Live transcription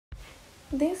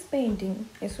This painting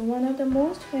is one of the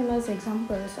most famous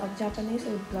examples of Japanese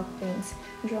woodblock paints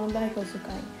drawn by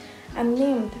Hosukai and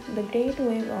named the Great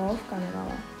Wave of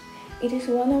Kanagawa. It is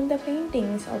one of the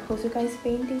paintings of Hosukai's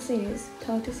painting series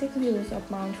 36 Views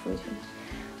of Mount Fuji.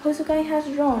 Hosukai has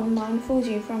drawn Mount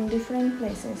Fuji from different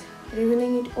places,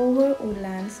 revealing it over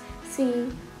woodlands, sea,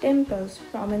 temples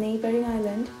from a neighbouring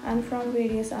island, and from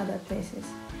various other places.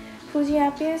 Fuji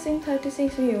appears in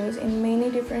 36 views in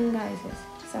many different guises,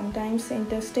 sometimes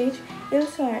center stage,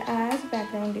 elsewhere as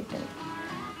background detail.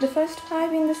 The first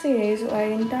 5 in the series were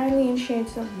entirely in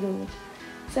shades of blue,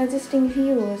 suggesting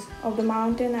views of the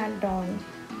mountain at dawn.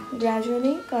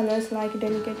 Gradually, colors like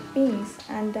delicate pinks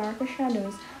and darker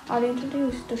shadows are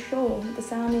introduced to show the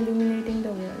sun illuminating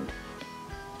the world.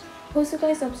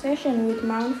 Hosukai's obsession with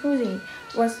Mount Fuji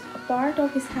was a part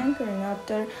of his hankering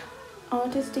after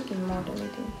artistic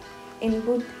immortality. In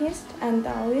Buddhist and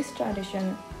Daoist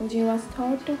tradition, Fuji was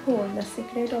thought to hold the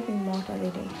secret of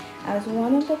immortality, as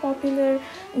one of the popular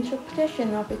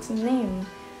interpretations of its name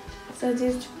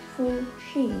suggests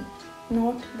Fu-Shi,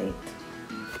 not death.